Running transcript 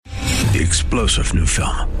The explosive new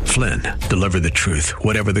film, Flynn, deliver the truth,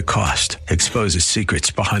 whatever the cost, exposes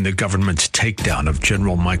secrets behind the government's takedown of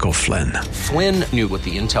General Michael Flynn. Flynn knew what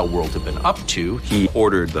the intel world had been up to. He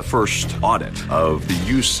ordered the first audit of the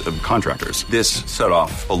use of contractors. This set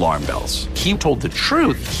off alarm bells. He told the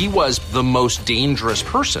truth. He was the most dangerous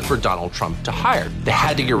person for Donald Trump to hire. They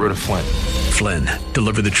had to get rid of Flynn. Flynn,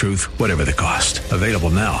 deliver the truth, whatever the cost. Available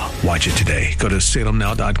now. Watch it today. Go to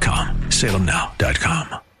salemnow.com.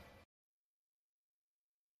 salemnow.com.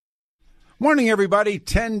 Morning, everybody.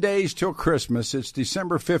 10 days till Christmas. It's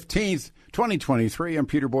December 15th, 2023. I'm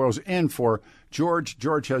Peter Boyles in for George.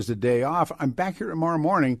 George has the day off. I'm back here tomorrow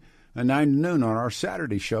morning at 9 to noon on our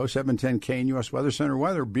Saturday show, 710 KNUS Weather Center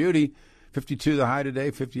weather. Beauty, 52 the high today,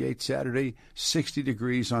 58 Saturday, 60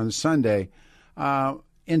 degrees on Sunday.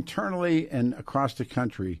 Internally and across the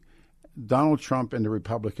country, Donald Trump and the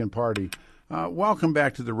Republican Party. Welcome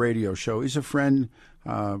back to the radio show. He's a friend.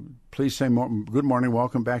 Please say good morning.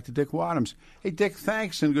 Welcome back to Dick Wadhams. Hey, Dick,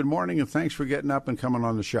 thanks and good morning, and thanks for getting up and coming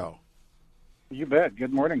on the show. You bet.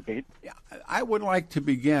 Good morning, Pete. Yeah, I would like to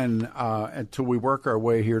begin, until we work our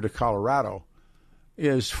way here to Colorado,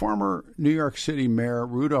 is former New York City Mayor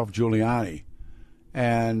Rudolph Giuliani,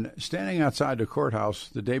 and standing outside the courthouse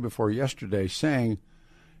the day before yesterday saying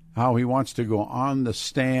how he wants to go on the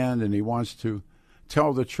stand and he wants to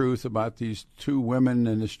tell the truth about these two women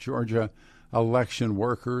in this Georgia election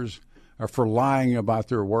workers for lying about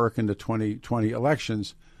their work in the 2020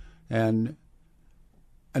 elections. And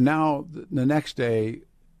now the next day,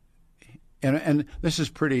 and this is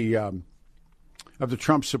pretty, of the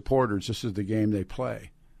Trump supporters, this is the game they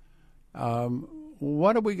play.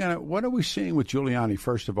 What are we seeing with Giuliani,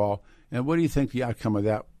 first of all, and what do you think the outcome of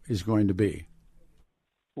that is going to be?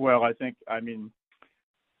 Well,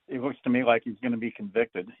 it looks to me like he's going to be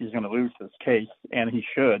convicted. He's going to lose this case, and he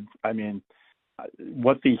should.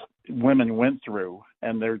 What these women went through,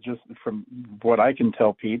 and they're just, from what I can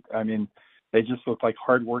tell, Pete, they just look like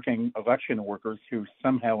hardworking election workers who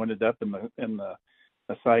somehow ended up in the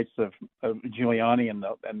sights of Giuliani and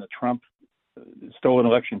the Trump stolen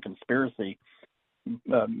election conspiracy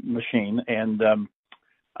machine. And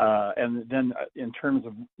then in terms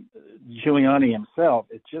of Giuliani himself,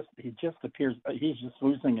 he just appears he's just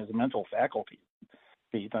losing his mental faculties,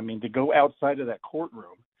 Pete. To go outside of that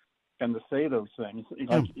courtroom and to say those things,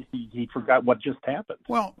 like he forgot what just happened.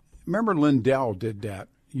 Well, remember Lindell did that.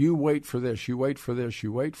 You wait for this, you wait for this,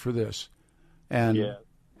 you wait for this. And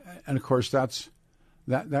of course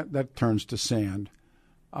that turns to sand.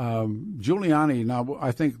 Giuliani, now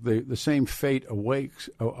I think the same fate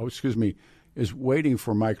is waiting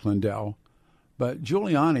for Mike Lindell. But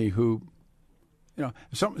Giuliani, who,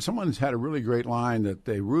 someone's had a really great line that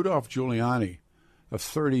Rudolph Giuliani of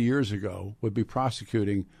 30 years ago would be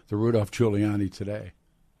prosecuting the Rudolph Giuliani today.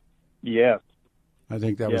 Yes. I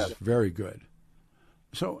think that was very good.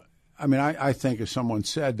 So, I think, as someone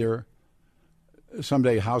said,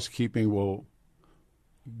 someday housekeeping will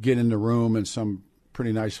get in the room in some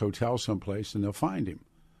pretty nice hotel someplace and they'll find him.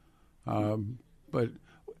 But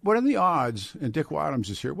what are the odds, and Dick Wadhams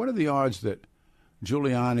is here, what are the odds that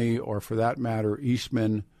Giuliani, or for that matter,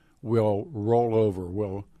 Eastman, will roll over,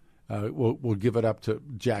 will give it up to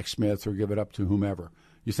Jack Smith or give it up to whomever?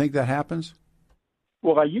 You think that happens?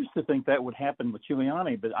 Well, I used to think that would happen with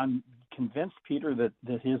Giuliani, but I'm convinced, Peter,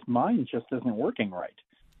 that his mind just isn't working right,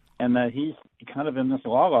 and that he's kind of in this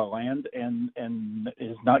la-la land and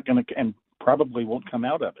is not going to, and probably won't come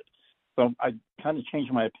out of it. So I kind of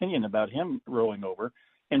changed my opinion about him rolling over.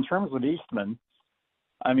 In terms of Eastman,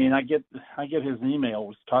 I get his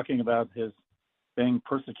emails talking about his being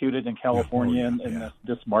persecuted in California in the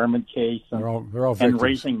disbarment case, and, they're all victims. And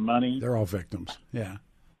raising money. They're all victims. Yeah.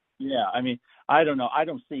 Yeah. I don't know. I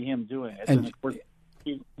don't see him doing it. And of course,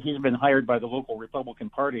 he's been hired by the local Republican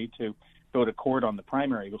Party to go to court on the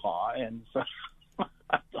primary law, and so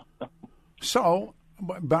I don't know. So,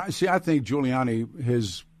 but see, I think Giuliani,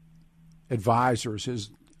 his advisors,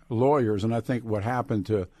 his lawyers, and I think what happened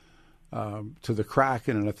to the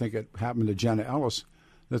Kraken, and I think it happened to Jenna Ellis,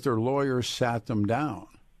 that their lawyers sat them down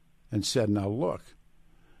and said, now look,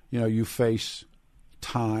 you face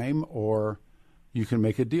time or you can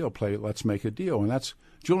make a deal. Let's make a deal. And that's,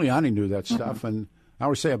 Giuliani knew that stuff. Mm-hmm. And I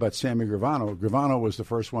always say about Sammy Gravano, Gravano was the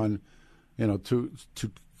first one, to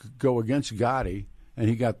go against Gotti, and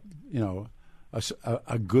he got,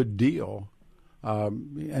 a good deal.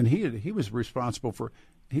 And he was responsible for,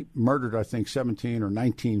 he murdered, I think, 17 or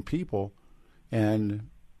 19 people, and,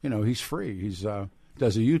 he's free. He's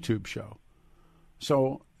does a YouTube show.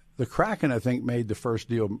 So the Kraken, I think, made the first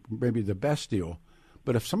deal, maybe the best deal.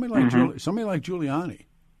 But if somebody like Giuliani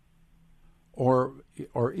or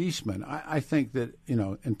Eastman. I think that,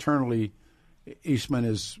 internally, Eastman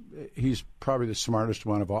he's probably the smartest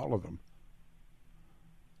one of all of them.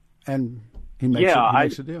 And he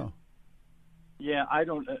makes a deal. Yeah, I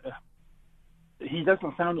don't. He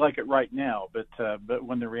doesn't sound like it right now, but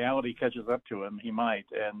when the reality catches up to him, he might.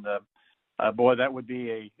 And boy, that would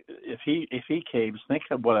be if he caves. Think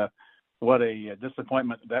of what a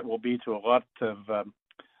disappointment that will be to a lot of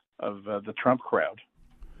the Trump crowd.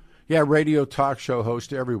 Yeah, radio talk show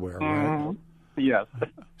host everywhere, right? Yes.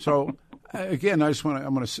 So again, I'm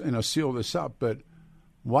going to seal this up, but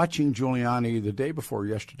watching Giuliani the day before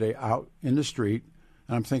yesterday out in the street,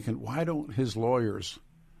 and I'm thinking, why don't his lawyers,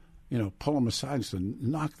 pull him aside and say,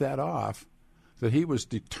 knock that off? That he was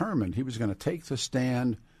determined he was going to take the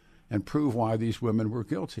stand and prove why these women were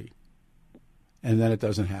guilty, and then it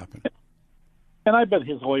doesn't happen. And I bet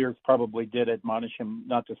his lawyers probably did admonish him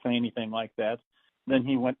not to say anything like that. Then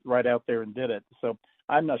he went right out there and did it. So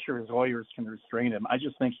I'm not sure his lawyers can restrain him. I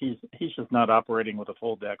just think he's just not operating with a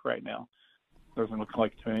full deck right now. Doesn't look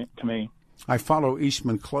like to me. I follow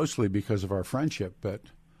Eastman closely because of our friendship, but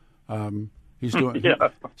he's doing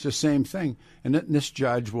it's the same thing. And this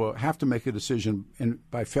judge will have to make a decision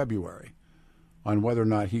by February on whether or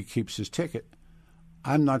not he keeps his ticket.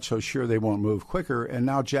 I'm not so sure they won't move quicker. And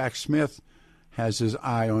now Jack Smith has his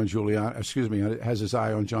eye on has his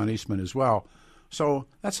eye on John Eastman as well. So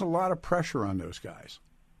that's a lot of pressure on those guys.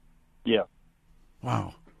 Yeah.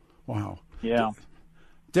 Wow. Yeah.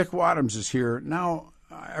 Dick Wadhams is here. Now,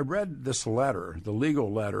 I read this letter, the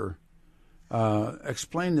legal letter,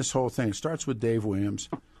 explain this whole thing. It starts with Dave Williams.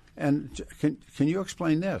 And can you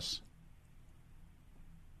explain this?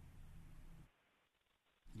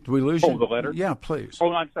 Do we lose you? The letter? Yeah, please.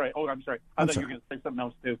 I'm sorry. I thought you were going to say something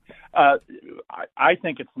else, too. I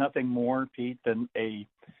think it's nothing more, Pete, than a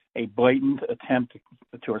blatant attempt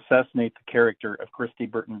to assassinate the character of Christy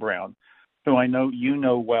Burton Brown, who I know you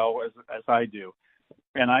know well as I do.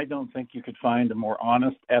 And I don't think you could find a more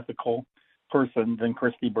honest, ethical person than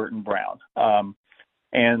Christy Burton Brown.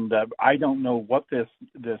 And I don't know what this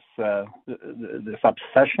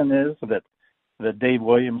obsession is that Dave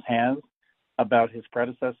Williams has about his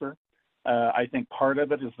predecessor. I think part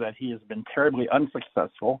of it is that he has been terribly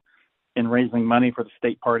unsuccessful in raising money for the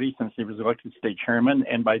state party since he was elected state chairman,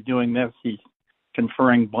 and by doing this, he's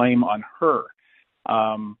conferring blame on her.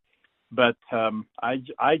 But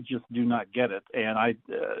I just do not get it, and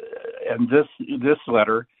this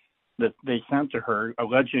letter that they sent to her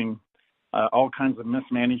alleging all kinds of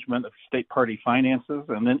mismanagement of state party finances,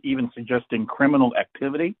 and then even suggesting criminal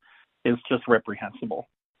activity, is just reprehensible.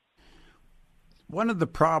 One of the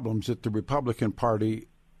problems that the Republican Party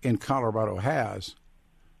in Colorado has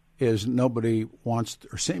is nobody wants,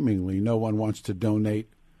 or seemingly no one wants to donate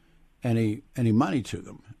any money to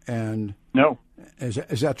them. And no, is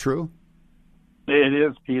that true? It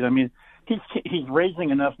is, Pete. I mean, he's raising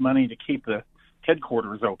enough money to keep the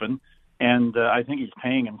headquarters open, and I think he's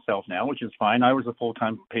paying himself now, which is fine. I was a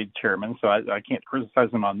full-time paid chairman, so I can't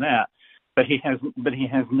criticize him on that. But he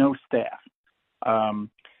has no staff.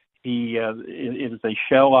 It is a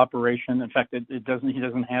shell operation. In fact, he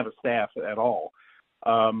doesn't have a staff at all.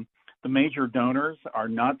 The major donors are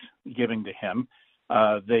not giving to him.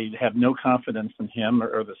 They have no confidence in him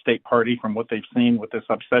or the state party from what they've seen with this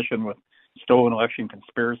obsession with stolen election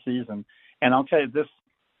conspiracies. And I'll tell you, this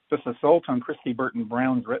assault on Christy Burton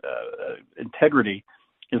Brown's integrity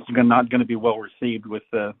is not going to be well received with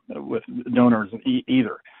donors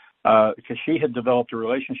either, because she had developed a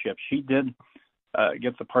relationship. She did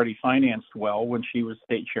get the party financed well when she was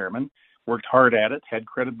state chairman, worked hard at it, had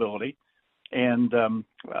credibility. And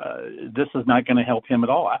this is not going to help him at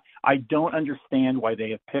all. I don't understand why they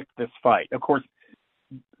have picked this fight. Of course,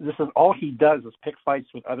 this is all he does is pick fights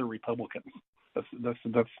with other Republicans. That's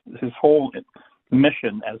his whole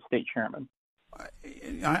mission as state chairman.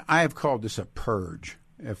 I have called this a purge.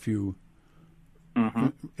 If you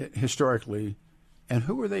historically, and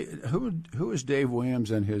who are they? Who is Dave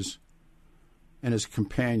Williams and his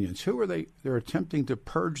companions? Who are they? They're attempting to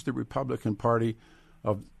purge the Republican Party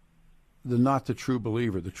of not the true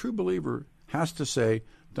believer. The true believer has to say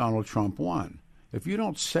Donald Trump won. If you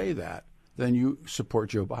don't say that, then you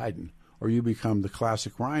support Joe Biden, or you become the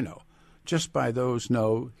classic rhino. Just by those,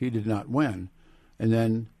 no, he did not win. And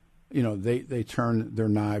then, they turn their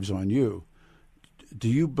knives on you. Do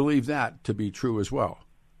you believe that to be true as well?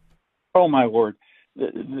 Oh, my Lord.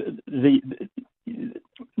 The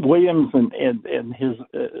Williams and his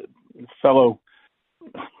fellow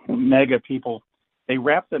mega people, they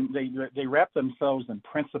wrap themselves in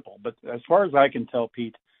principle. But as far as I can tell,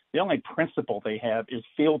 Pete, the only principle they have is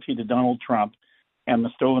fealty to Donald Trump and the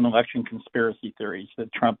stolen election conspiracy theories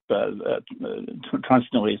that Trump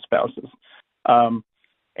constantly espouses.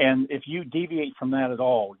 And if you deviate from that at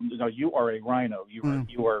all, you are a rhino.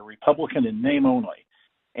 You are a Republican in name only.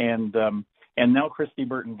 And now Christy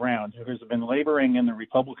Burton Brown, who has been laboring in the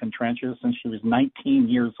Republican trenches since she was 19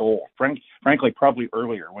 years old, frankly, probably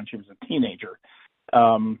earlier when she was a teenager,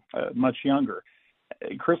 much younger.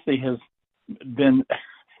 Christy has been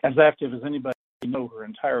as active as anybody know her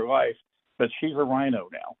entire life, but she's a rhino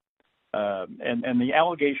now. And the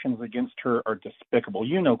allegations against her are despicable.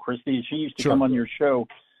 You know Christy. She used to come on your show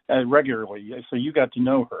regularly, so you got to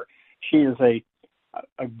know her. She is a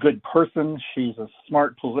good person. She's a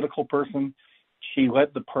smart political person. She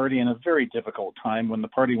led the party in a very difficult time when the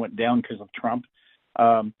party went down because of Trump.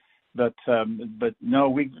 But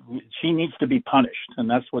no, she needs to be punished, and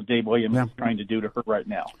that's what Dave Williams is trying to do to her right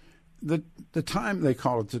now. The time, they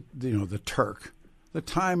call it the Turk. The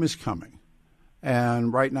time is coming,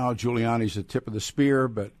 and right now Giuliani's the tip of the spear,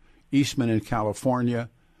 but Eastman in California,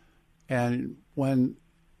 and when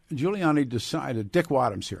Giuliani decided, Dick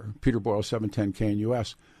Wadhams here, Peter Boyle, 710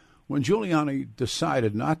 KNUS, when Giuliani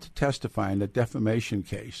decided not to testify in the defamation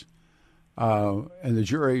case, and the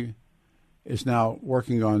jury is now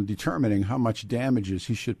working on determining how much damages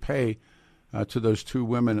he should pay to those two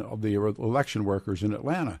women of the election workers in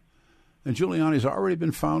Atlanta. And Giuliani's already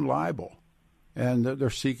been found liable, and they're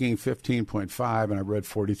seeking 15.5, and I've read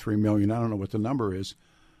 43 million. I don't know what the number is,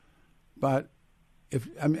 but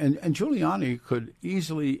and Giuliani could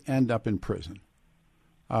easily end up in prison,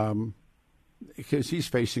 because he's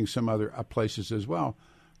facing some other places as well.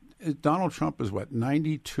 Donald Trump is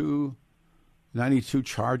 92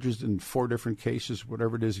 charges in 4 different cases,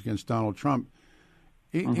 whatever it is, against Donald Trump.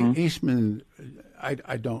 Eastman,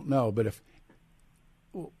 I don't know, but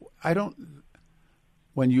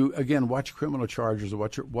when you, again, watch criminal charges,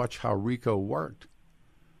 watch how RICO worked,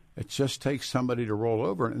 it just takes somebody to roll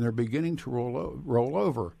over, and they're beginning to roll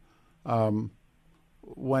over.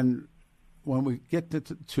 When we get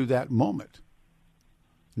to that moment,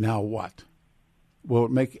 now what? Will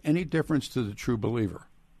it make any difference to the true believer?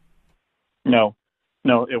 No,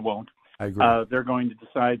 it won't. I agree. They're going to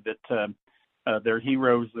decide that their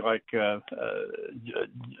heroes like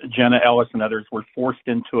Jenna Ellis and others were forced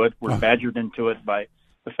into it, were badgered into it by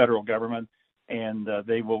the federal government, and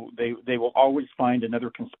they will always find another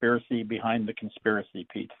conspiracy behind the conspiracy,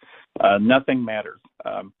 Pete. Nothing matters.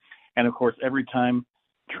 And of course, every time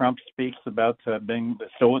Trump speaks about that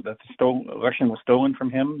the election was stolen from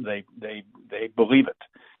him, they believe it,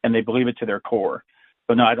 and they believe it to their core.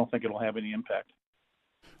 So no, I don't think it'll have any impact.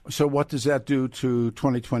 So what does that do to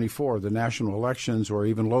 2024, the national elections, or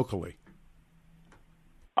even locally?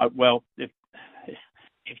 Well, if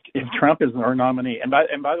Trump is our nominee, and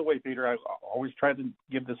by the way, Peter, I always try to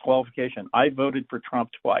give this qualification. I voted for Trump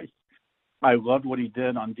twice. I loved what he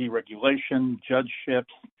did on deregulation,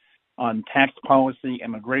 judgeships, on tax policy,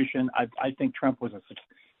 immigration. I think Trump was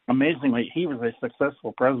amazingly, he was a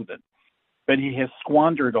successful president, but he has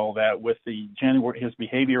squandered all that with his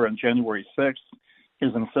behavior on January 6th,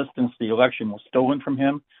 his insistence the election was stolen from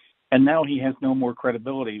him, and now he has no more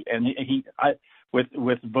credibility. And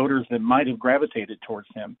with voters that might have gravitated towards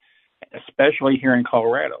him, especially here in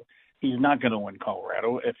Colorado. He's not going to win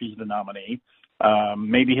Colorado if he's the nominee.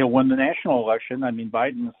 Maybe he'll win the national election. I mean,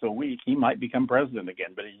 Biden is so weak, he might become president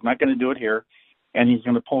again, but he's not going to do it here, and he's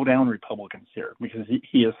going to pull down Republicans here because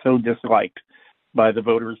he is so disliked by the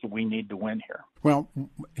voters that we need to win here. Well,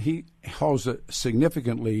 he holds a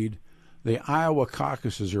significant lead. The Iowa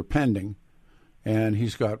caucuses are pending, and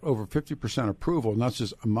he's got over 50% approval, and that's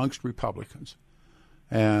just amongst Republicans.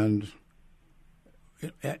 And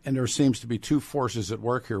there seems to be two forces at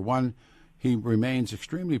work here. One, he remains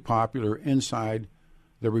extremely popular inside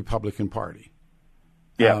the Republican Party.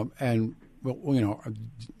 Yeah. And,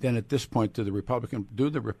 then at this point, do the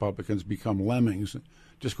Republicans become lemmings and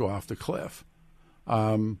just go off the cliff?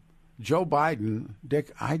 Joe Biden,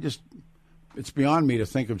 Dick, it's beyond me to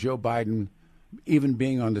think of Joe Biden even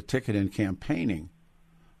being on the ticket and campaigning,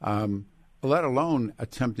 let alone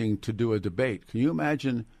attempting to do a debate. Can you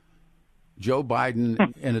imagine Joe Biden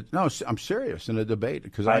no, I'm serious, in a debate?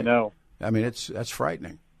 Because I know. I mean, that's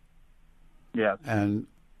frightening. Yeah. And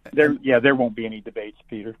there won't be any debates,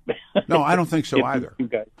 Peter. No, I don't think so either. You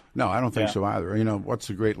guys. No, I don't think so either. What's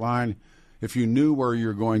the great line? If you knew where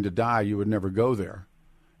you're going to die, you would never go there.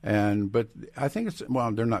 But I think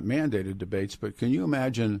they're not mandated debates, but can you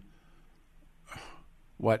imagine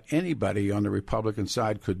what anybody on the Republican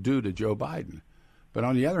side could do to Joe Biden? But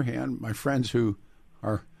on the other hand, my friends who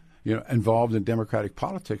are involved in Democratic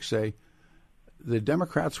politics say the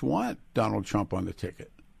Democrats want Donald Trump on the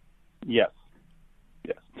ticket. Yes.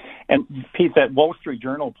 And Pete, that Wall Street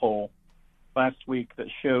Journal poll last week that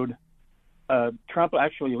showed Trump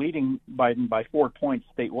actually leading Biden by 4 points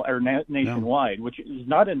nationwide, which is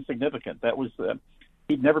not insignificant. That was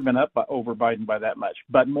he'd never been up over Biden by that much.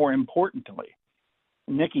 But more importantly,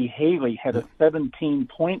 Nikki Haley had a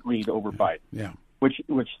 17-point lead over Biden. Yeah.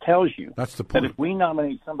 Which tells you that's the point. That if we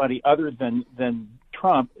nominate somebody other than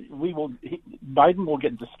Trump, Biden will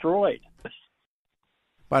get destroyed.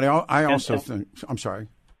 But I also think. I'm sorry.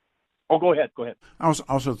 Oh, go ahead. I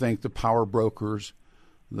also think the power brokers,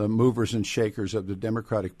 the movers and shakers of the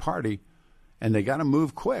Democratic Party, and they got to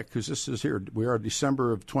move quick because this is here. We are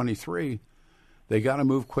December of 23. They got to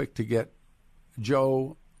move quick to get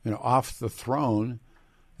Joe, off the throne.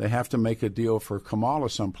 They have to make a deal for Kamala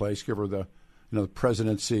someplace. Give her the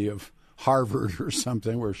presidency of Harvard or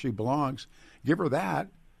something where she belongs. Give her that,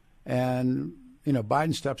 and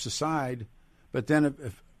Biden steps aside. But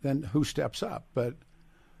then, then who steps up? But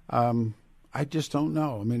I just don't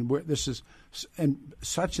know. I mean, this is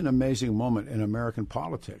such an amazing moment in American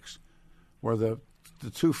politics, where the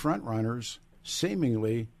two front runners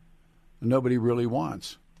seemingly nobody really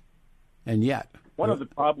wants, and yet one of the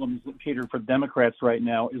problems, Peter, for Democrats right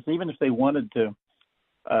now is even if they wanted to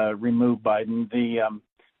remove Biden,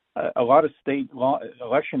 a lot of state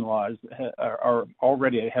election laws have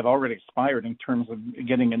already expired in terms of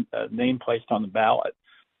getting a name placed on the ballot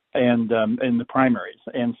and in the primaries,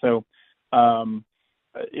 and so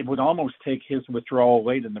it would almost take his withdrawal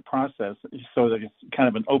late in the process so that it's kind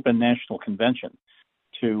of an open national convention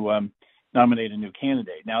to nominate a new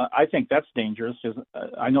candidate. Now, I think that's dangerous because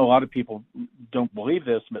I know a lot of people don't believe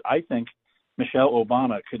this, but I think Michelle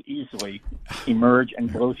Obama could easily emerge and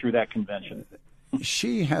blow through that convention.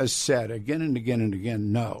 She has said again and again and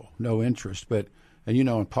again, no interest. But, and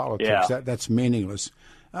in politics, that's meaningless.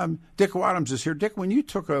 Dick Wadhams is here. Dick, when you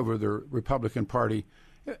took over the Republican Party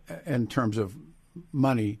in terms of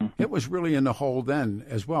money, it was really in the hole then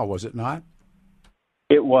as well, was it not?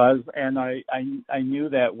 It was, and I knew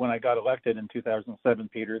that when I got elected in 2007,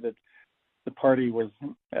 Peter, that the party was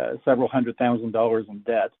several $100,000 in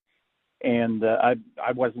debt. And I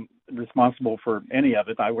wasn't responsible for any of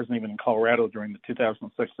it. I wasn't even in Colorado during the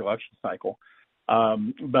 2006 election cycle.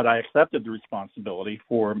 But I accepted the responsibility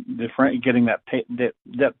for getting that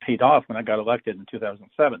debt paid off when I got elected in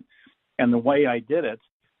 2007. And the way I did it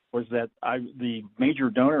was that the major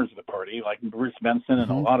donors of the party, like Bruce Benson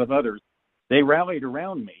and a lot of others, they rallied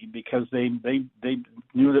around me because they knew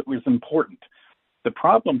that it was important. The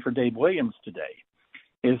problem for Dave Williams today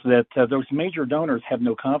is that those major donors have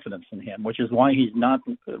no confidence in him, which is why he's not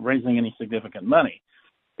raising any significant money.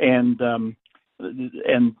 And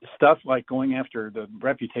stuff like going after the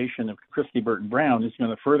reputation of Christy Burton Brown is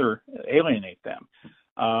going to further alienate them.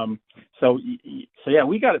 So yeah,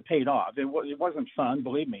 we got it paid off. It wasn't fun,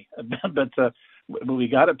 believe me, but we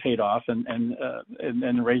got it paid off and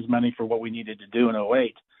raised money for what we needed to do in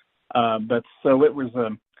 2008. But so it was.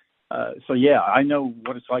 So yeah, I know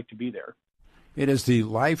what it's like to be there. It is the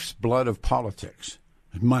life's blood of politics,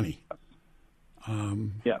 money.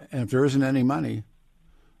 Yeah. And if there isn't any money,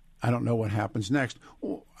 I don't know what happens next.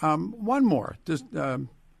 One more. Does Lauren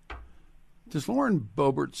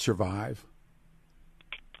Boebert survive?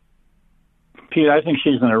 Pete, I think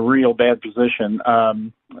she's in a real bad position.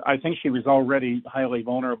 I think she was already highly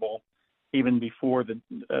vulnerable even before the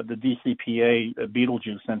DCPA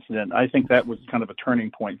Beetlejuice incident. I think that was kind of a turning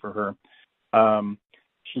point for her.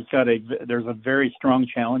 There's a very strong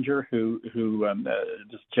challenger who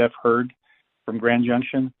just Jeff Hurd from Grand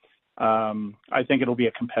Junction. I think it'll be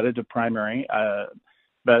a competitive primary,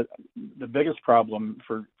 but the biggest problem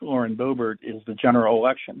for Lauren Boebert is the general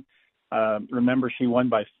election. Remember, she won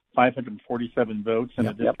by 547 votes in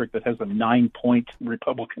a district that has a 9-point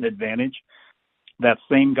Republican advantage. That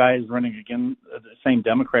same guy is running again. The same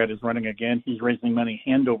Democrat is running again. He's raising money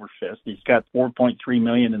hand over fist. He's got $4.3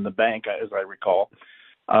 million in the bank, as I recall.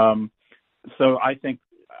 So I think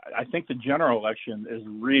the general election is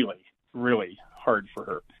really, really hard for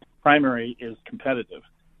her. Primary is competitive,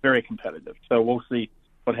 very competitive. So we'll see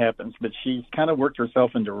what happens. But she's kind of worked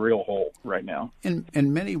herself into a real hole right now.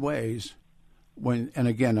 In many ways, and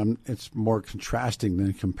again, it's more contrasting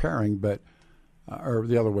than comparing, but or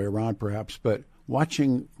the other way around perhaps. But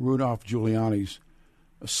watching Rudolph Giuliani's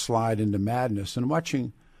slide into madness and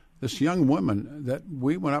watching this young woman that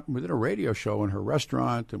we went up and we did a radio show in her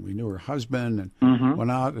restaurant, and we knew her husband and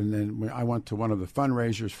went out, and then I went to one of the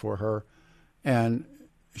fundraisers for her, and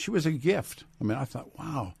she was a gift. I mean, I thought,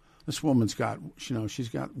 wow, this woman's got, she's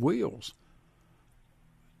got wheels.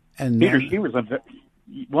 And Peter, then, she was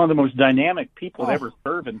one of the most dynamic people to ever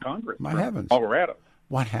serve in Congress. My heavens. Colorado.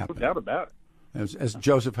 What happened? No doubt about it. As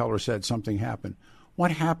Joseph Heller said, something happened.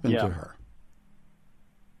 What happened to her?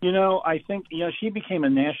 I think, she became a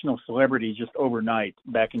national celebrity just overnight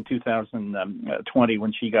back in 2020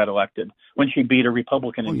 when she got elected, when she beat a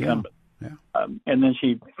Republican incumbent. Yeah. And then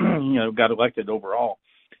she, got elected overall.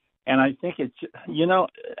 And I think it's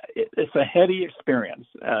a heady experience.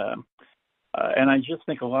 And I just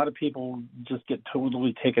think a lot of people just get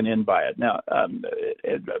totally taken in by it. Now, and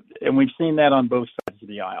we've seen that on both sides of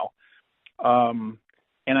the aisle.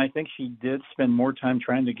 And I think she did spend more time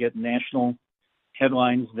trying to get national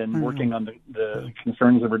headlines than working on the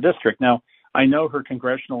concerns of her district. Now, I know her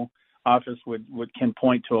congressional office can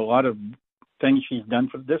point to a lot of things she's done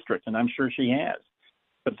for the district, and I'm sure she has.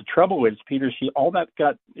 But the trouble is, Peter,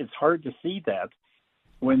 it's hard to see that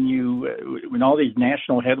when all these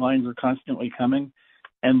national headlines are constantly coming,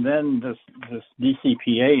 and then this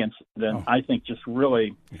DCPA incident, I think just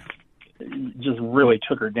really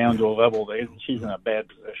took her down to a level that she's in a bad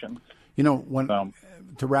position.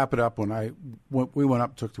 To wrap it up, when we went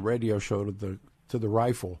up, took the radio show to the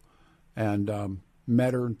Rifle, and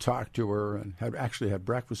met her and talked to her, and had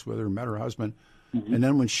breakfast with her, met her husband, and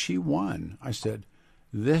then when she won, I said,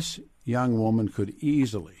 this young woman could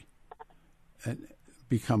easily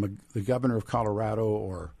become the governor of Colorado,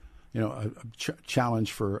 or a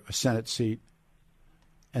challenge for a Senate seat,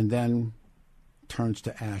 and then turns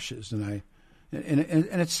to ashes. And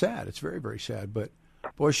it's sad. It's very, very sad. But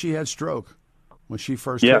boy, she had stroke when she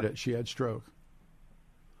first hit it. She had stroke.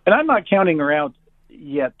 And I'm not counting her out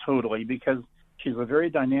yet totally, because she's a very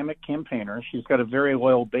dynamic campaigner. She's got a very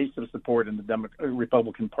loyal base of support in the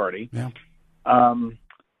Republican Party. Yeah.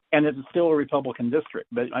 And it's still a Republican district.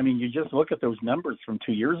 But, you just look at those numbers from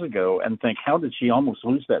 2 years ago and think, how did she almost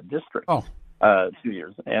lose that district 2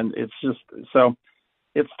 years? And it's just so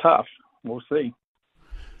it's tough. We'll see.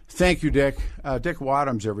 Thank you, Dick. Dick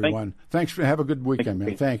Wadhams, everyone. Thanks. Have a good weekend,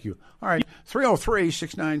 man. Thank you. All right,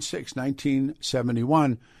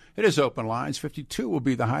 303-696-1971. It is open lines. 52 will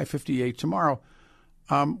be the high, 58 tomorrow.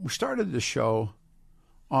 We started the show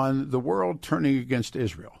on the world turning against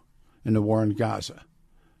Israel in the war in Gaza.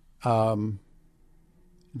 Do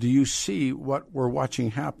you see what we're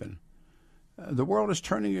watching happen? The world is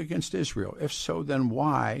turning against Israel. If so, then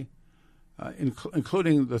why?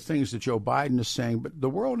 Including the things that Joe Biden is saying, but the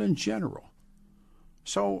world in general.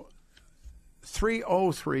 So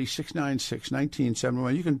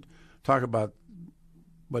 303-696-1971. You can talk about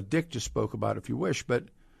what Dick just spoke about if you wish, but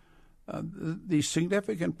the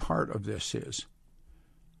significant part of this is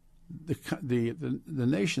the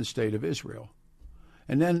nation state of Israel.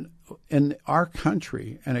 And then in our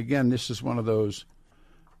country, and again, this is one of those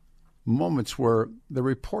moments where the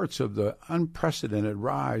reports of the unprecedented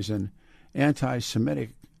rise in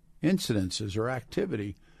anti-Semitic incidences or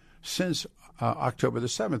activity since October the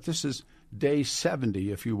 7th. This is day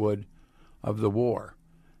 70, if you would, of the war.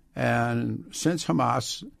 And since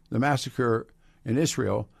Hamas, the massacre in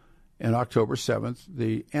Israel on October 7th,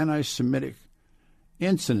 the anti-Semitic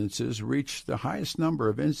incidences reached the highest number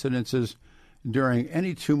of incidences during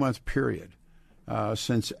any 2-month period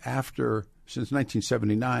since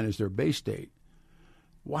 1979 is their base date.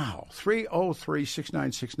 Wow,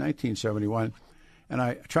 303-696-1971. And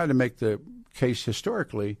I tried to make the case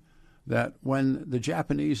historically that when the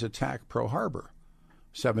Japanese attacked Pearl Harbor,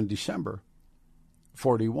 7 December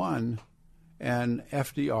 41, and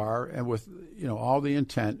FDR, and with all the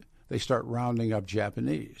intent, they start rounding up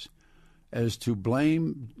Japanese as to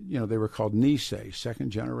blame, they were called Nisei,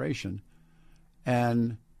 second generation,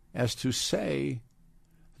 and as to say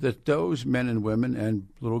that those men and women and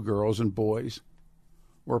little girls and boys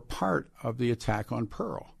were part of the attack on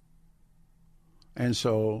Pearl. And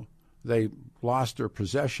so they lost their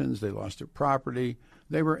possessions, they lost their property,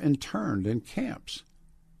 they were interned in camps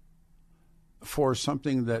for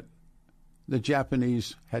something that the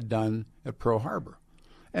Japanese had done at Pearl Harbor.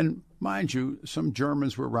 And mind you, some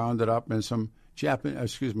Germans were rounded up and some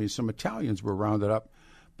Italians were rounded up,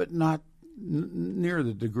 but not near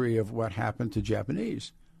the degree of what happened to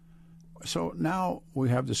Japanese. So now we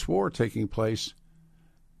have this war taking place,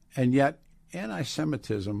 and yet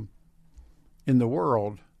anti-Semitism in the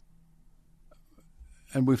world,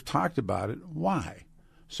 and we've talked about it, why?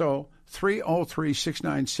 So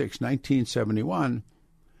 303-696-1971,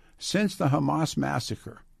 since the Hamas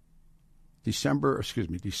massacre, October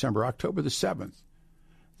the 7th,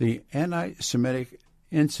 the anti-Semitic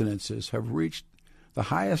incidences have reached the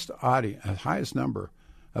highest number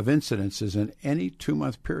of incidences in any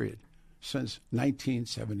 2-month period since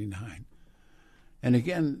 1979. And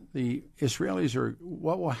again, the Israelis are,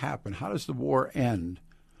 what will happen? How does the war end?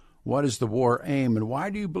 What is the war aim? And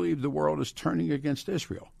why do you believe the world is turning against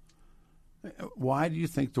Israel? Why do you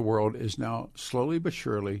think the world is now slowly but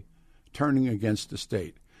surely turning against the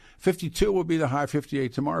state? 52 will be the high,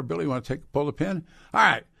 58 tomorrow. Billy, you want to pull the pin? All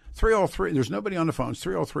right, 303. There's nobody on the phones.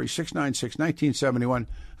 303-696-1971.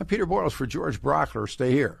 I'm Peter Boyles for George Brockler.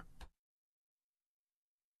 Stay here.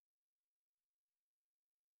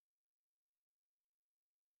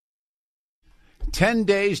 "10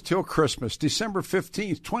 days till Christmas, December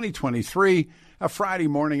 15th, 2023, a Friday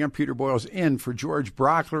morning. I'm Peter Boyles in for George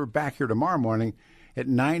Brockler. Back here tomorrow morning at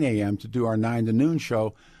 9 a.m. to do our 9 to noon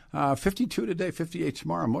show. 52 today, 58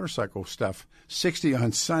 tomorrow, motorcycle stuff. 60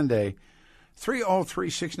 on Sunday.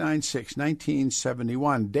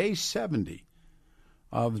 303-696-1971, day 70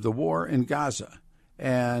 of the war in Gaza.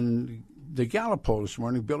 And the Gallup poll this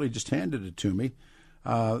morning, Billy just handed it to me.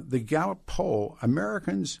 The Gallup poll,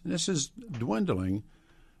 Americans, and this is dwindling,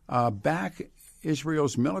 back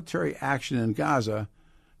Israel's military action in Gaza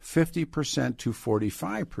 50% to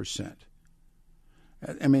 45%.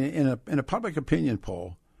 I mean, in a public opinion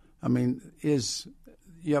poll, I mean,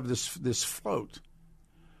 you have this float.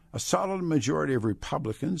 A solid majority of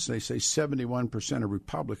Republicans, they say 71% of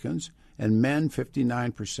Republicans, and men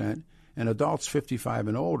 59%, and adults 55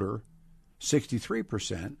 and older,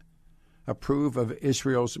 63%, approve of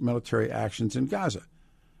Israel's military actions in Gaza.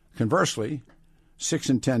 Conversely, 6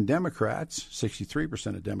 in 10 Democrats,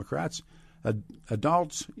 63% of Democrats,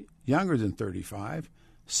 adults younger than 35,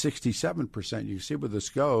 67%. You can see where this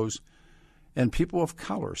goes. And people of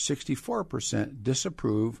color, 64%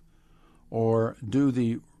 disapprove or do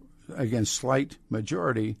the, again, slight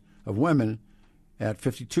majority of women at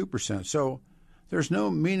 52%. So there's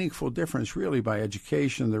no meaningful difference really by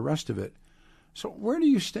education and the rest of it. So where do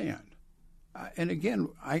you stand? And again,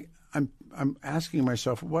 I'm asking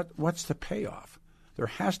myself, what's the payoff? There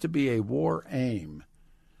has to be a war aim.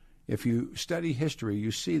 If you study history,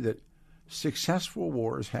 you see that successful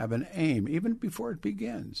wars have an aim, even before it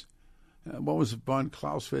begins. What was it, von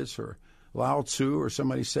Clausewitz or Lao Tzu or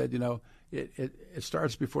somebody said, it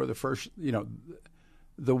starts before the first,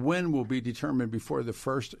 the win will be determined before the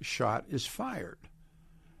first shot is fired.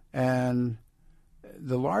 And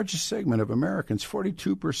the largest segment of Americans,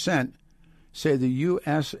 42%, say the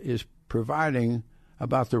U.S. is providing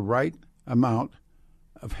about the right amount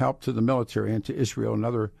of help to the military and to Israel.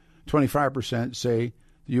 Another 25% say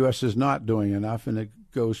the U.S. is not doing enough, and it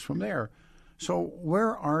goes from there. So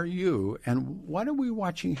where are you, and what are we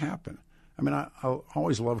watching happen? I mean, I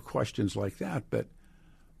always love questions like that, but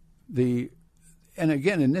and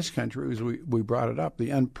again, in this country, as we brought it up,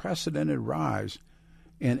 the unprecedented rise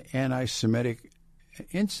in anti-Semitic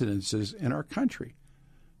incidences in our country,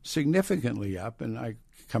 significantly up, and I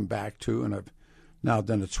come back to, and I've now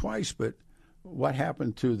done it twice, but what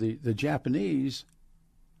happened to the Japanese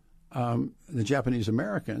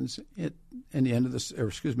Americans in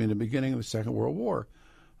the beginning of the Second World War?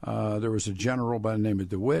 There was a general by the name of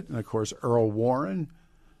DeWitt, and of course Earl Warren,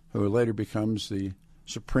 who later becomes the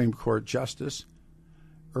Supreme Court Justice.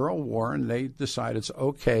 Earl Warren, they decided it's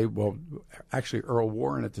okay. Well, actually, Earl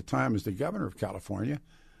Warren at the time was the governor of California,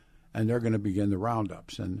 and they're going to begin the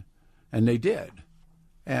roundups, and they did.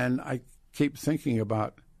 And I keep thinking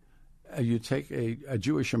about you take a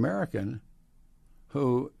Jewish American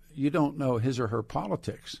who you don't know his or her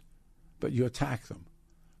politics, but you attack them.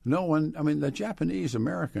 No one, I mean, the Japanese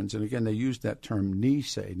Americans, and again, they used that term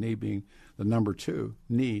Nisei, ni being the number 2,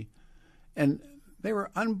 ni, and they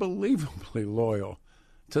were unbelievably loyal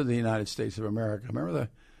to the United States of America. Remember the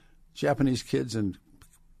Japanese kids in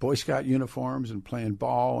Boy Scout uniforms and playing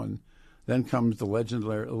ball, and then comes the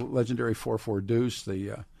legendary 4-4 deuce,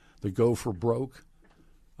 the go for broke,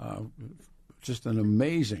 just an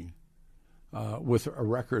amazing, with a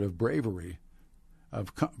record of bravery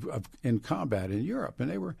in combat in Europe,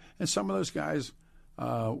 and some of those guys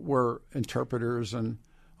were interpreters and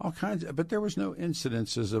all kinds, but there was no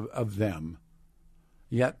incidences of them.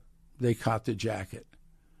 Yet they caught the jacket,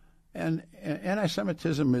 and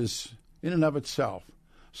anti-Semitism is in and of itself.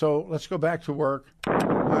 So let's go back to work.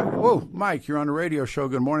 Oh, Mike, you're on the radio show.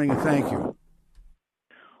 Good morning and thank you.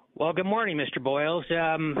 Well, good morning, Mr. Boyles.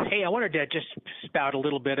 Hey, I wanted to just spout a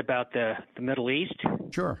little bit about the Middle East.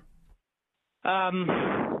 Sure.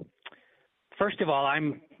 First of all, I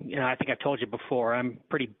think I've told you before, I'm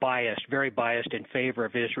pretty biased, very biased in favor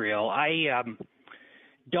of Israel. I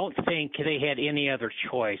don't think they had any other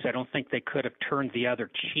choice. I don't think they could have turned the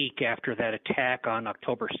other cheek after that attack on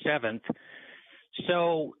October 7th.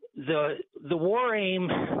 So the war aim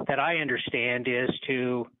that I understand is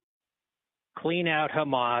to clean out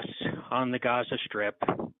Hamas on the Gaza Strip.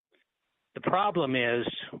 The problem is,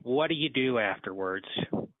 what do you do afterwards?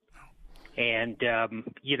 And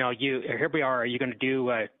here we are. Are you going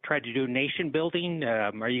to try to do nation building?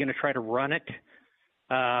 Are you going to try to run it?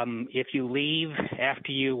 If you leave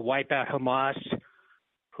after you wipe out Hamas,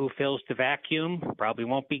 who fills the vacuum? Probably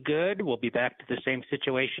won't be good. We'll be back to the same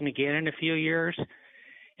situation again in a few years.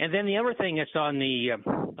 And then the other thing that's on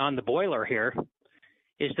the boiler here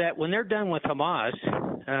is that when they're done with Hamas,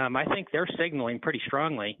 I think they're signaling pretty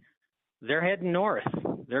strongly they're heading north.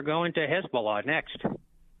 They're going to Hezbollah next.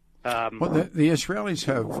 Well, the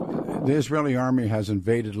Israeli army has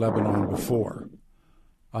invaded Lebanon before.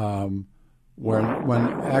 When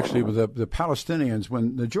actually the Palestinians,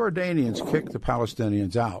 when the Jordanians kick the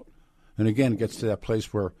Palestinians out, and again it gets to that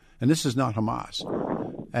place where, and this is not Hamas,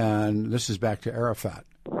 and this is back to Arafat,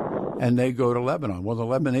 and they go to Lebanon. Well, the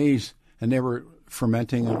Lebanese, and they were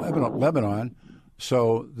fermenting in Lebanon,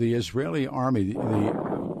 so the Israeli army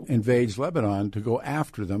invades Lebanon to go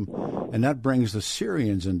after them, and that brings the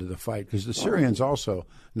Syrians into the fight, because the Syrians also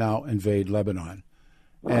now invade Lebanon.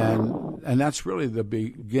 And that's really the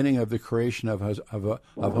beginning of the creation of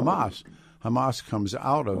Hamas. Hamas comes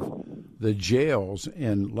out of the jails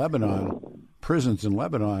in Lebanon, prisons in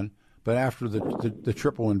Lebanon, but after the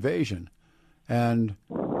triple invasion, but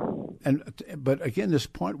again, this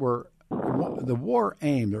point where the war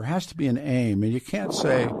aim, there has to be an aim, and you can't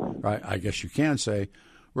say, I guess you can say,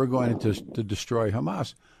 we're going to destroy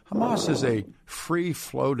Hamas. Hamas is a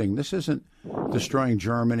free-floating. This isn't destroying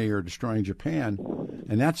Germany or destroying Japan,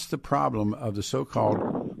 and that's the problem of the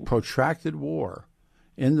so-called protracted war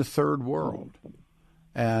in the third world.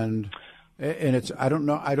 And it's I don't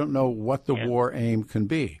know what the war aim can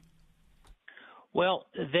be. Well,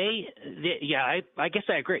 I guess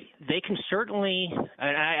I agree. They can certainly,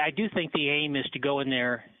 and I do think the aim is to go in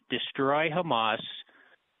there, destroy Hamas.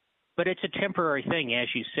 But it's a temporary thing, as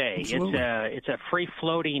you say. Absolutely. It's a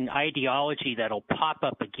free-floating ideology that'll pop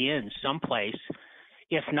up again someplace,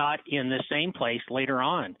 if not in the same place later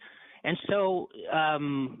on. And so,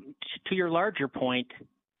 to your larger point,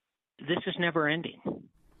 this is never ending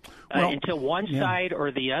until one side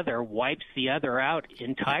or the other wipes the other out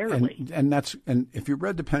entirely. And if you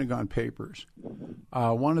read the Pentagon Papers,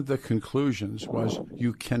 one of the conclusions was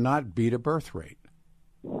you cannot beat a birth rate,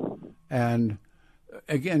 and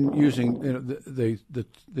again, using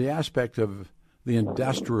the aspect of the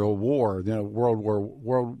industrial war, World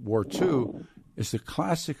War II is the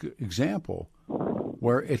classic example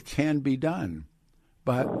where it can be done,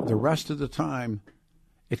 but the rest of the time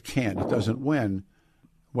it can't. It doesn't win.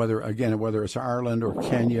 Whether it's Ireland or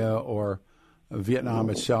Kenya or Vietnam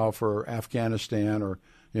itself or Afghanistan or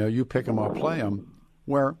you pick them, I'll play them,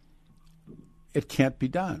 where it can't be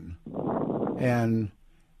done, and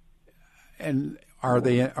Are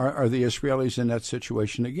the Israelis in that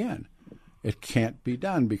situation again? It can't be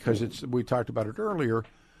done because we talked about it earlier.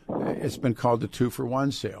 It's been called the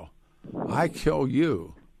 2-for-1 sale. I kill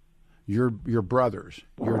you, your brothers,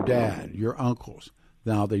 your dad, your uncles.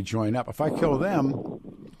 Now they join up. If I kill them,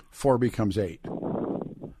 4 becomes 8.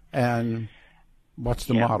 And what's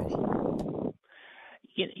the model?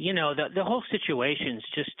 The whole situation's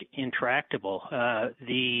just intractable.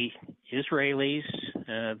 The Israelis,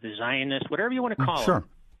 the Zionists, whatever you want to call them,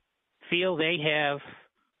 feel they have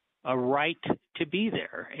a right to be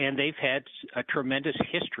there, and they've had a tremendous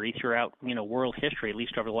history throughout, world history, at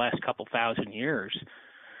least over the last couple thousand years,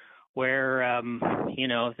 where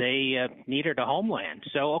they needed a homeland.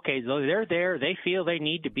 So though they're there, they feel they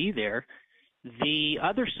need to be there. The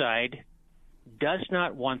other side does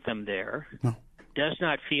not want them there. No. Does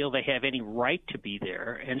not feel they have any right to be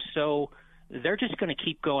there, and so they're just going to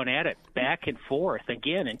keep going at it back and forth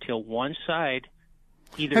again until one side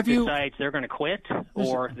either decides they're going to quit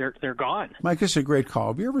or they're gone. Mike, this is a great call.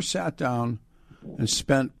 Have you ever sat down and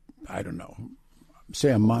spent, I don't know,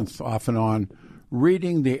 say a month off and on,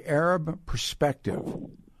 reading the Arab perspective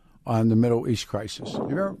on the Middle East crisis? Have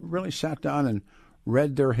you ever really sat down and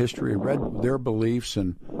read their history and read their beliefs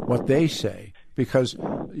and what they say? Because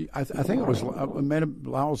I think it was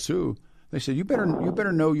Lao Tzu. They said you better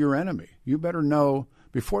know your enemy. You better know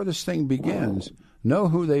before this thing begins. Know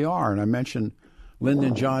who they are. And I mentioned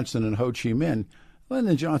Lyndon Johnson and Ho Chi Minh.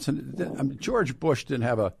 Lyndon Johnson, George Bush didn't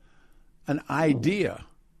have an idea.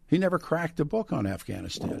 He never cracked a book on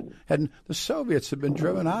Afghanistan. And the Soviets had been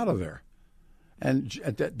driven out of there, and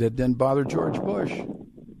that didn't bother George Bush.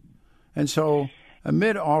 And so,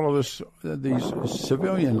 amid all of these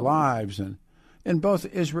civilian lives and in both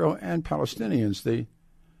Israel and Palestinians,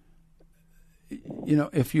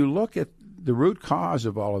 if you look at the root cause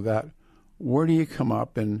of all of that, where do you come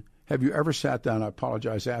up? And have you ever sat down? I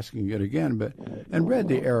apologize asking it again, and read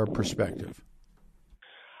the Arab perspective?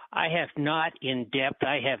 I have not in depth.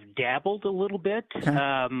 I have dabbled a little bit. Okay.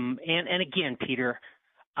 And again, Peter,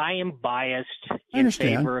 I am biased in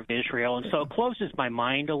understand. favor of Israel, and so it closes my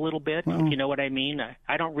mind a little bit, if you know what I mean.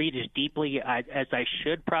 I don't read as deeply as I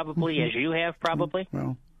should probably, as you have probably.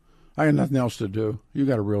 Well, I got nothing else to do. You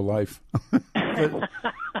got a real life. but,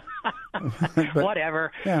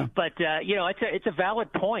 whatever. Yeah. But it's a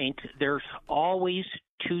valid point. There's always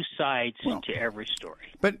two sides to every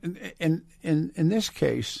story. But in this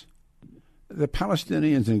case, the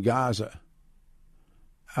Palestinians in Gaza,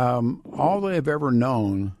 all they have ever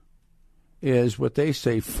known is what they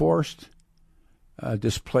say forced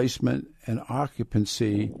displacement and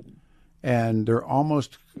occupancy, and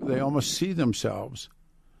they almost see themselves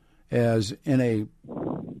as in a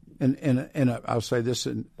I'll say this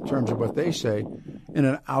in terms of what they say, in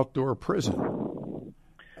an outdoor prison.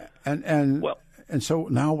 And so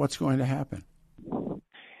now what's going to happen?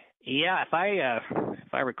 Yeah, if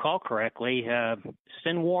I recall correctly,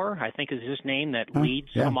 Sinwar, I think is his name, that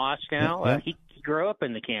leads Hamas now. Yeah. He grew up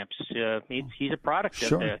in the camps. He's a product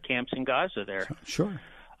of the camps in Gaza there. Sure.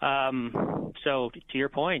 So to your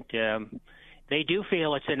point, they do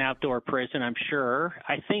feel it's an outdoor prison, I'm sure.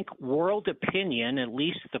 I think world opinion, at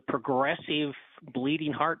least the progressive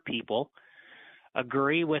bleeding heart people,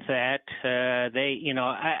 agree with that.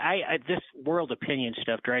 This world opinion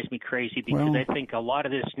stuff drives me crazy because I think a lot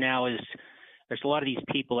of this now is there's a lot of these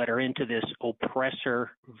people that are into this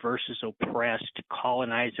oppressor versus oppressed,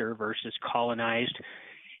 colonizer versus colonized.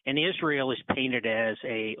 And Israel is painted as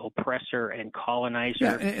a oppressor and colonizer.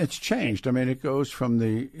 Yeah, it's changed. I mean, it goes from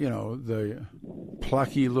the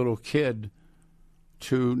plucky little kid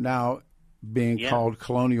to now being called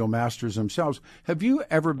colonial masters themselves. Have you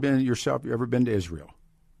ever been yourself? You ever been to Israel?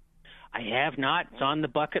 I have not. It's on the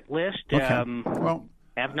bucket list. Okay. Have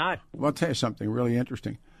not. Well, I'll tell you something really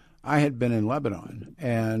interesting. I had been in Lebanon,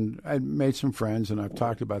 and I'd made some friends, and I've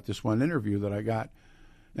talked about this one interview that I got.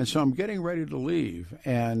 And so I'm getting ready to leave,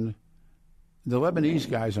 and the Lebanese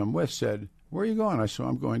guys I'm with said, "Where are you going?" I said,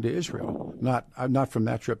 "I'm going to Israel." Not from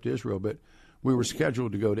that trip to Israel, but we were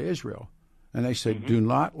scheduled to go to Israel. And they said, "Do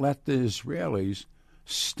not let the Israelis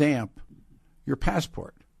stamp your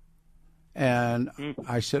passport." And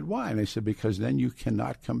I said, "Why?" And they said, "Because then you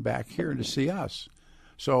cannot come back here to see us."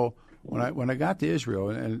 So when I got to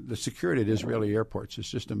Israel, and the security at Israeli airports is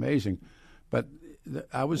just amazing, but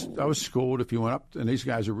I was schooled. If you went up, and these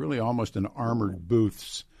guys are really almost in armored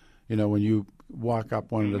booths, when you walk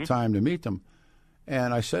up one at a time to meet them.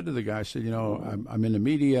 And I said to the guy, I said, I'm in the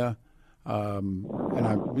media, and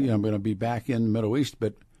I'm going to be back in the Middle East,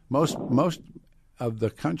 but most of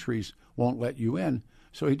the countries won't let you in.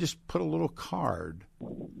 So he just put a little card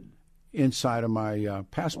inside of my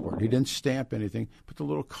passport. He didn't stamp anything, put the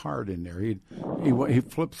little card in there. He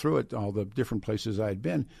flipped through it, all the different places I had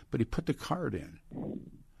been, but he put the card in.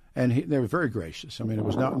 And they were very gracious. I mean, it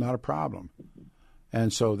was not a problem.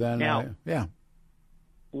 And so then,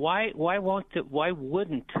 why wouldn't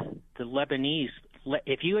the Lebanese,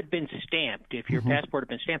 if you had been stamped, if your passport had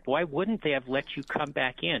been stamped, why wouldn't they have let you come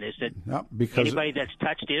back in? Is it because anybody that's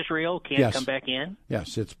touched Israel can't come back in?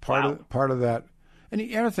 Yes, it's part of that. And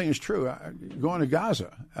the other thing is true. Going to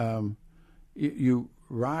Gaza, you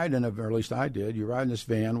ride in or at least I did, you ride in this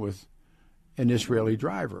van with an Israeli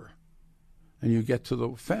driver. And you get to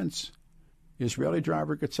the fence, Israeli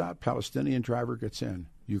driver gets out, Palestinian driver gets in.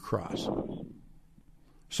 You cross.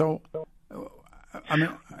 So, I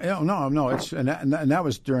mean, no. It's and that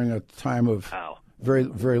was during a time of very,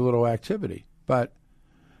 very little activity. But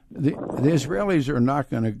the Israelis are not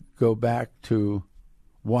going to go back to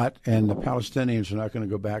what, and the Palestinians are not going to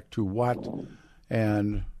go back to what,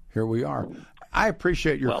 and here we are. I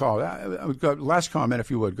appreciate your call. Last comment,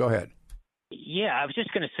 if you would. Go ahead. Yeah, I was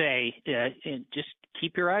just going to say, just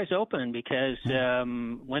keep your eyes open because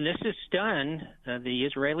when this is done, the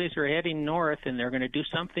Israelis are heading north, and they're going to do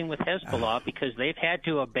something with Hezbollah because they've had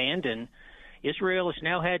to abandon. Israel has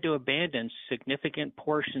now had to abandon significant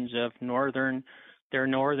portions of their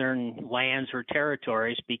northern lands or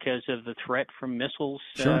territories because of the threat from missiles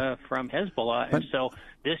from Hezbollah. And so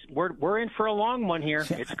we're in for a long one here.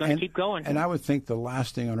 It's going to keep going. And I would think the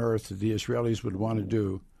last thing on earth that the Israelis would want to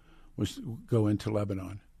do was go into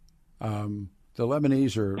Lebanon. The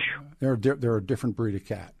Lebanese they're a different breed of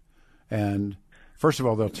cat. And first of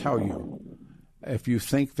all, they'll tell you if you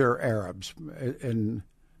think they're Arabs, and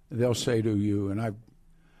they'll say to you,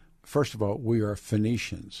 first of all, we are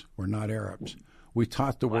Phoenicians. We're not Arabs. We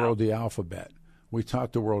taught the world the alphabet. We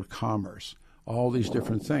taught the world commerce, all these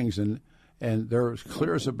different things. And they're as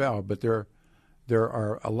clear as a bell, but there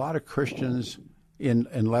are a lot of Christians in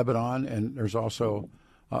Lebanon, and there's also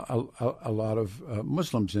a lot of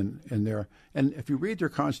Muslims in there. And if you read their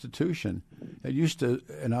constitution, it used to,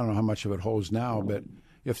 and I don't know how much of it holds now, but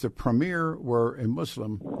if the premier were a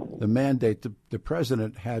Muslim, the mandate, the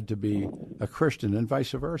president had to be a Christian and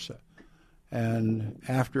vice versa. And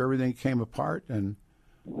after everything came apart and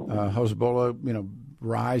Hezbollah,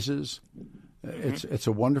 rises, it's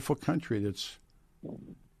a wonderful country. That's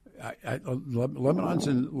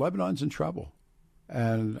Lebanon's in trouble,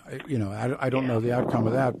 and I don't know the outcome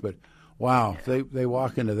of that, but wow, they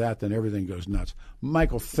walk into that, then everything goes nuts.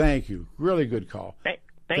 Michael, thank you. Really good call.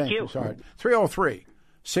 Thank you. Sorry.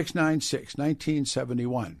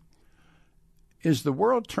 303-696-1971. Is the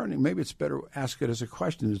world turning? Maybe it's better ask it as a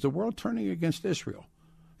question. Is the world turning against Israel?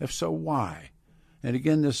 If so, why? And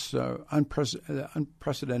again, this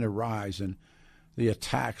unprecedented rise in the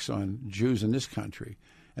attacks on Jews in this country.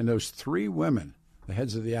 And those three women, the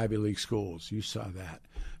heads of the Ivy League schools, you saw that.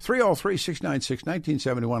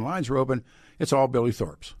 303-696-1971. Lines are open. It's all Billy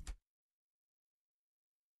Thorpe's.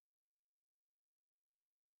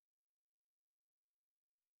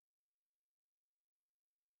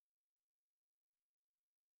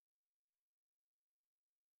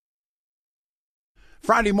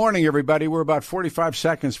 Friday morning, everybody. We're about 45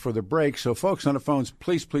 seconds for the break. So, folks on the phones,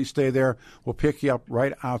 please stay there. We'll pick you up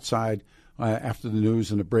right outside after the news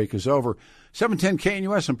and the break is over. 710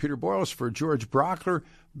 KNUS. I'm Peter Boyles for George Brockler.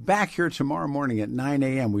 Back here tomorrow morning at 9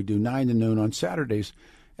 a.m. We do 9 to noon on Saturdays.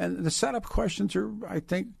 And the setup questions are, I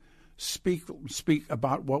think, speak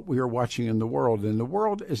about what we are watching in the world. And the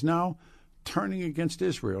world is now turning against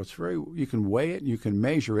Israel. It's you can weigh it, you can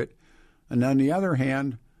measure it. And on the other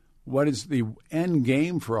hand, what is the end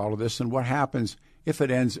game for all of this, and what happens if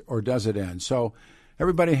it ends or does it end? So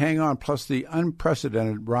everybody hang on, plus the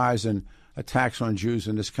unprecedented rise in attacks on Jews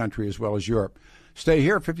in this country as well as Europe. Stay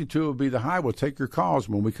here. 52 will be the high. We'll take your calls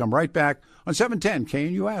when we come right back on 710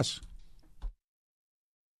 KNUS.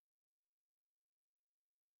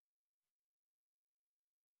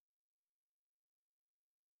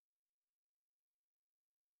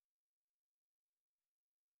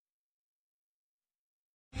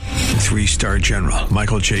 Three-star General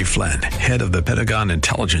Michael J. Flynn, head of the Pentagon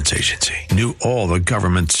Intelligence Agency, knew all the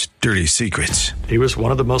government's dirty secrets. He was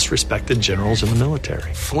one of the most respected generals in the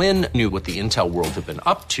military. Flynn knew what the intel world had been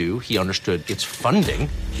up to. He understood its funding.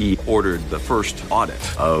 He ordered the first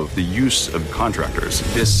audit of the use of contractors.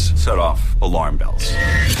 This set off alarm bells.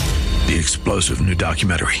 The explosive new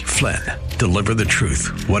documentary, Flynn, Deliver the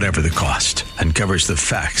Truth, Whatever the Cost, uncovers the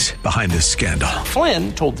facts behind this scandal.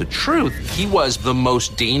 Flynn told the truth. He was the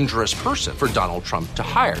most dangerous person for Donald Trump to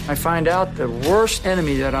hire. I find out the worst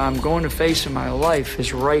enemy that I'm going to face in my life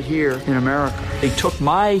is right here in America. They took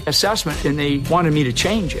my assessment and they wanted me to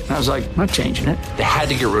change it. And I was like, I'm not changing it. They had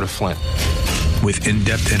to get rid of Flynn. With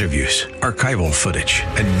in-depth interviews, archival footage,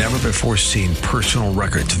 and never-before-seen personal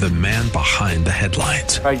records of the man behind the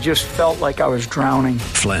headlines. I just felt like I was drowning.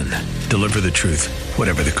 Flynn, Deliver the Truth,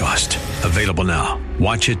 Whatever the Cost. Available now.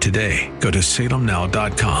 Watch it today. Go to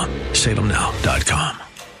salemnow.com. salemnow.com.